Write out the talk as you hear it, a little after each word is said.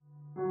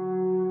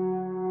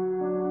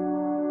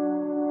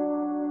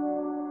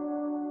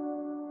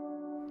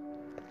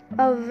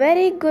A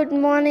very good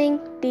morning,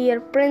 dear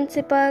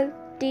principal,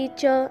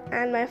 teacher,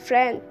 and my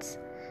friends.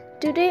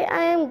 Today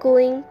I am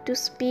going to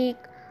speak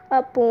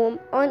a poem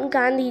on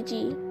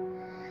Gandhiji.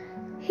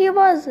 He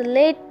was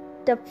lit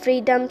the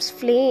freedom's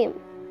flame.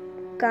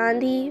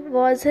 Gandhi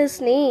was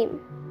his name.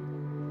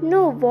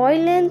 No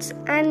violence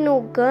and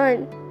no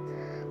gun,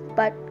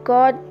 but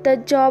got the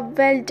job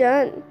well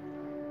done.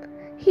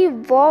 He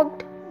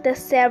walked the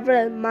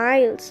several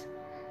miles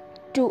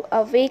to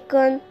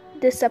awaken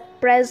the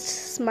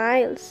suppressed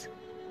smiles.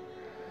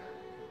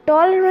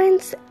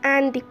 Tolerance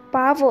and the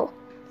power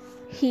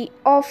he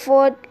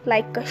offered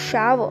like a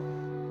shower.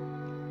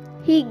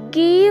 He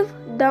gave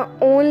the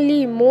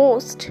only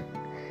most,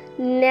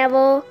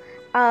 never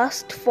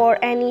asked for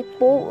any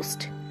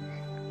post.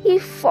 He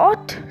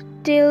fought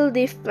till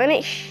the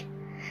finish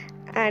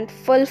and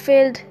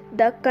fulfilled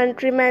the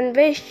countryman's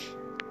wish.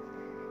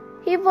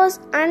 He was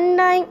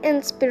undying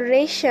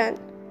inspiration,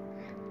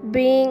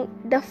 being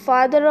the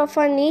father of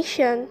a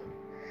nation.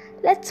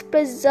 Let's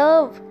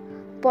preserve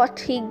what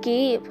he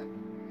gave,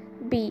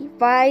 be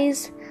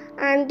wise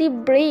and be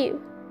brave.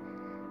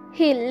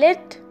 He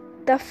lit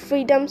the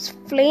freedom's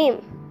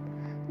flame.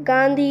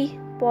 Gandhi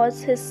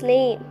was his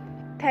name.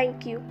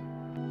 Thank you.